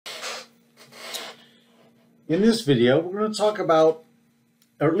In this video, we're going to talk about,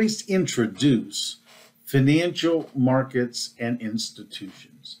 or at least introduce, financial markets and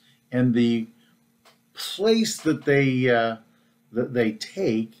institutions and the place that they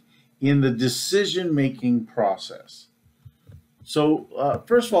take in the decision-making process. So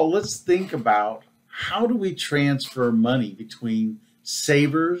first of all, let's think about how do we transfer money between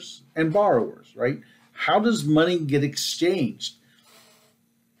savers and borrowers, right? How does money get exchanged?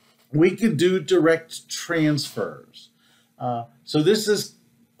 We could do direct transfers. So this is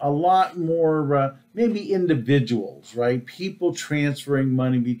a lot more maybe individuals, right? People transferring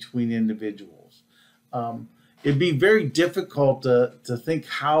money between individuals. It'd be very difficult to think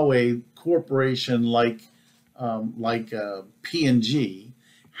how a corporation like P&G,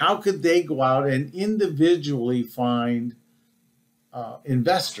 how could they go out and individually find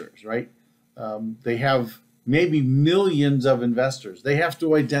investors, right? They have maybe millions of investors. They have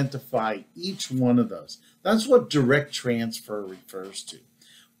to identify each one of those. That's what direct transfer refers to.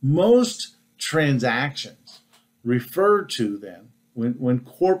 Most transactions refer to then when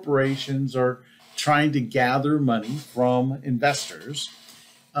corporations are trying to gather money from investors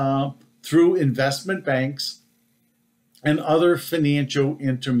through investment banks and other financial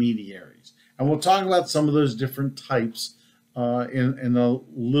intermediaries. And we'll talk about some of those different types in a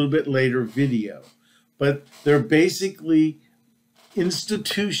little bit later video. But they're basically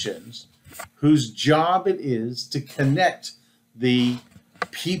institutions whose job it is to connect the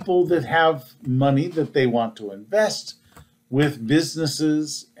people that have money that they want to invest with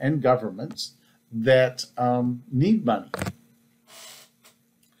businesses and governments that need money.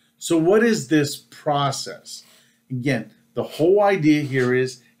 So what is this process? Again, the whole idea here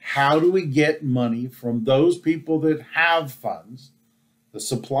is how do we get money from those people that have funds, the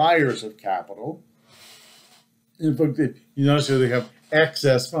suppliers of capital. In fact, you notice here they have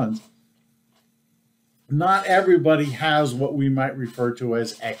excess funds. Not everybody has what we might refer to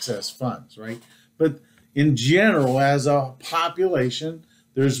as excess funds, right? But in general, as a population,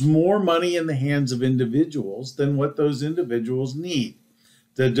 there's more money in the hands of individuals than what those individuals need.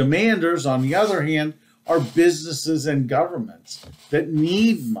 The demanders, on the other hand, are businesses and governments that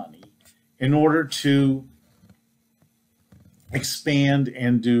need money in order to expand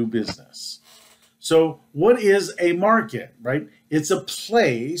and do business. So what is a market, right? It's a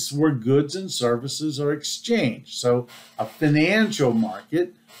place where goods and services are exchanged. So a financial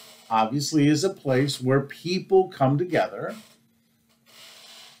market obviously is a place where people come together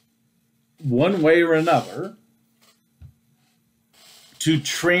one way or another to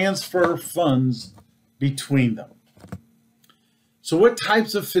transfer funds between them. So what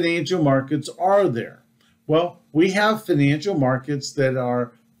types of financial markets are there? Well, we have financial markets that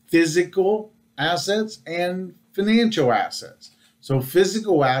are physical assets and financial assets. So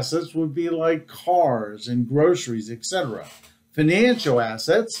physical assets would be like cars and groceries, etc. Financial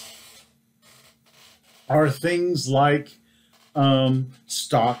assets are things like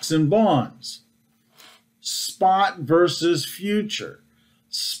stocks and bonds. Spot versus future.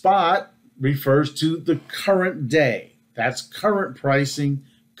 Spot refers to the current day. That's current pricing,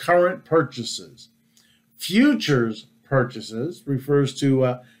 current purchases. Futures purchases refers to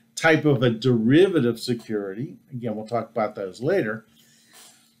a type of a derivative security. Again, we'll talk about those later.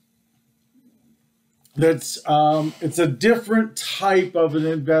 It's a different type of an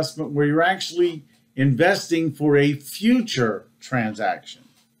investment where you're actually investing for a future transaction.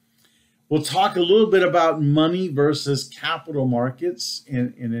 We'll talk a little bit about money versus capital markets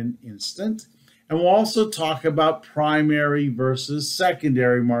in an instant. And we'll also talk about primary versus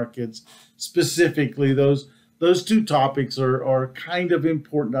secondary markets. Specifically, those two topics are kind of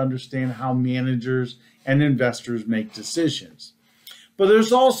important to understand how managers and investors make decisions. But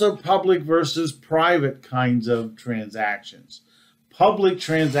there's also public versus private kinds of transactions. Public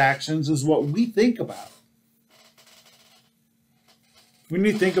transactions is what we think about when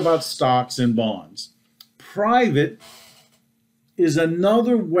you think about stocks and bonds. Private is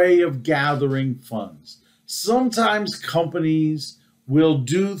another way of gathering funds. Sometimes companies will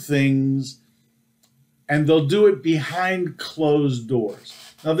do things and they'll do it behind closed doors.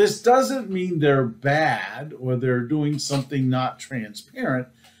 Now, this doesn't mean they're bad or they're doing something not transparent,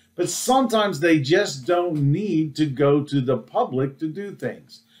 but sometimes they just don't need to go to the public to do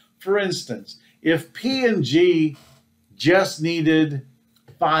things. For instance, if P&G just needed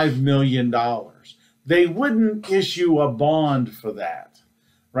 $5 million, they wouldn't issue a bond for that,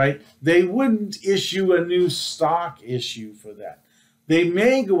 right? They wouldn't issue a new stock issue for that. They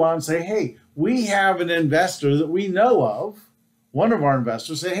may go out and say, hey, we have an investor that we know of. One of our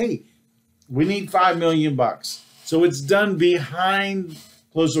investors say, hey, we need $5 million. So it's done behind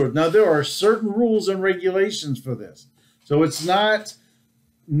closed doors. Now, there are certain rules and regulations for this. So it's not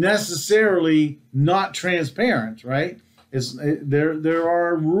necessarily not transparent, right? There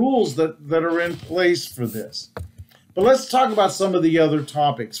are rules that are in place for this. But let's talk about some of the other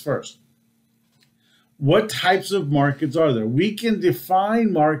topics first. What types of markets are there? We can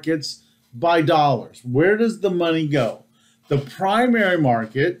define markets by dollars. Where does the money go? The primary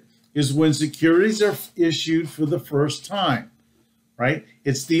market is when securities are issued for the first time, right?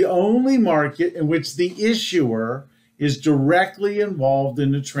 It's the only market in which the issuer is directly involved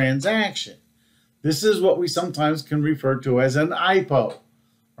in the transaction. This is what we sometimes can refer to as an IPO,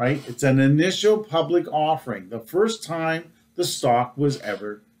 right? It's an initial public offering, the first time the stock was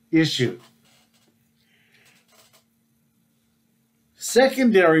ever issued.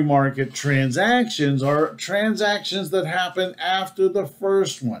 Secondary market transactions are transactions that happen after the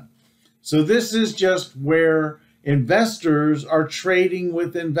first one. So this is just where investors are trading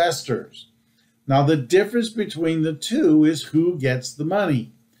with investors. Now, the difference between the two is who gets the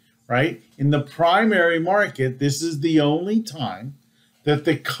money, right? In the primary market, this is the only time that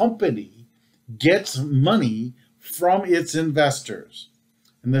the company gets money from its investors.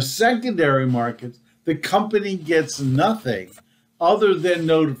 In the secondary market, the company gets nothing other than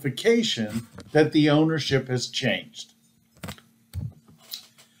notification that the ownership has changed.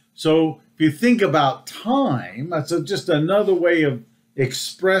 So if you think about time, that's just another way of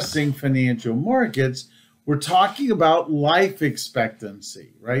expressing financial markets. We're talking about life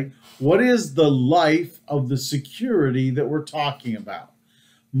expectancy, right? What is the life of the security that we're talking about?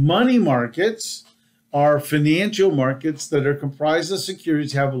 Money markets are financial markets that are comprised of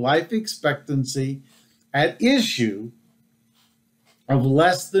securities have life expectancy at issue of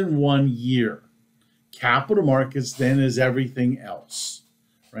less than 1 year. Capital markets then is everything else,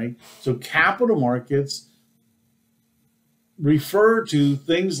 right? So capital markets refer to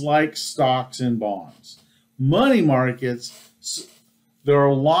things like stocks and bonds. Money markets, there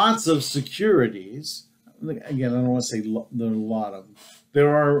are lots of securities. Again, I don't want to say there are a lot of them.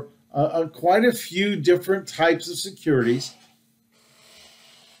 There are quite a few different types of securities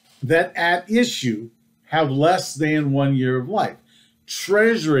that at issue have less than 1 year of life.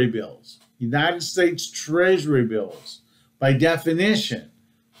 Treasury bills, United States Treasury bills, by definition,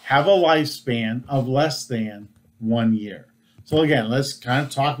 have a lifespan of less than 1 year. So again, let's kind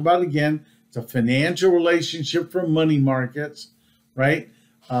of talk about it again. It's a financial relationship for money markets, right?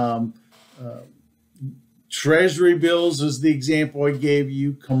 Treasury bills is the example I gave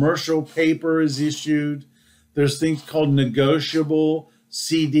you. Commercial paper is issued. There's things called negotiable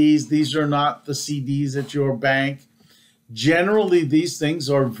CDs. These are not the CDs at your bank. Generally, these things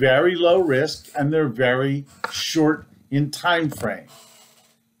are very low risk and they're very short in time frame.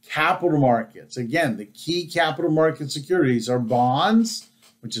 Capital markets. Again, the key capital market securities are bonds,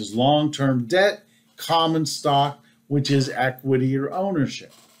 which is long-term debt, common stock, which is equity or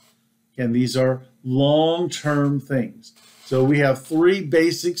ownership. Again, these are long-term things. So we have three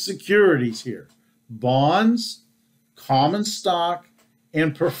basic securities here: bonds, common stock,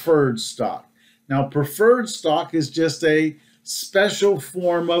 and preferred stock. Now, preferred stock is just a special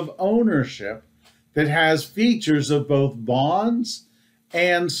form of ownership that has features of both bonds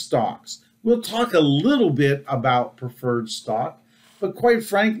and stocks. We'll talk a little bit about preferred stock, but quite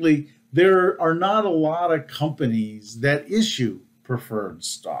frankly, there are not a lot of companies that issue preferred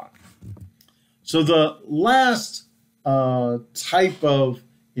stock. So the last type of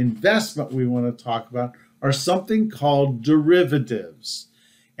investment we want to talk about are something called derivatives.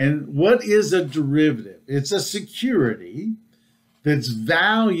 And what is a derivative? It's a security that's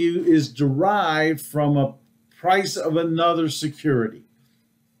value is derived from a price of another security.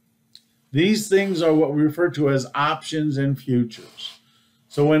 These things are what we refer to as options and futures.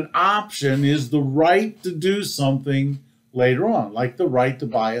 So an option is the right to do something later on, like the right to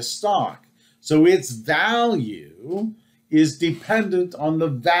buy a stock. So its value is dependent on the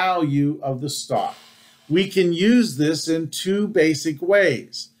value of the stock. We can use this in two basic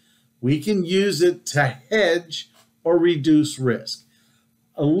ways. We can use it to hedge or reduce risk.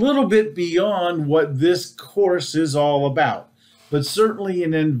 A little bit beyond what this course is all about, but certainly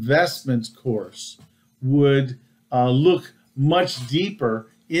an investments course would look much deeper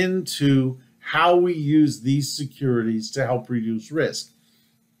into how we use these securities to help reduce risk.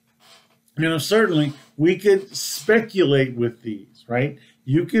 You know, certainly we could speculate with these, right?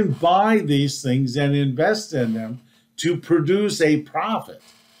 You can buy these things and invest in them to produce a profit,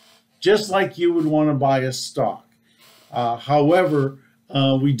 just like you would want to buy a stock. However,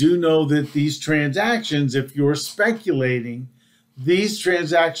 we do know that these transactions, if you're speculating, these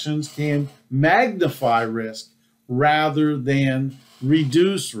transactions can magnify risk rather than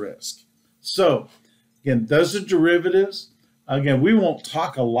reduce risk. So again, those are derivatives. Again, we won't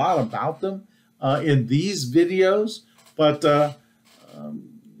talk a lot about them in these videos, but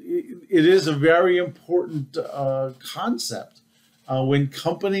it is a very important concept when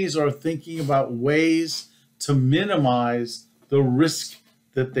companies are thinking about ways to minimize the risk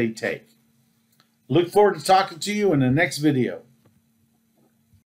that they take. Look forward to talking to you in the next video.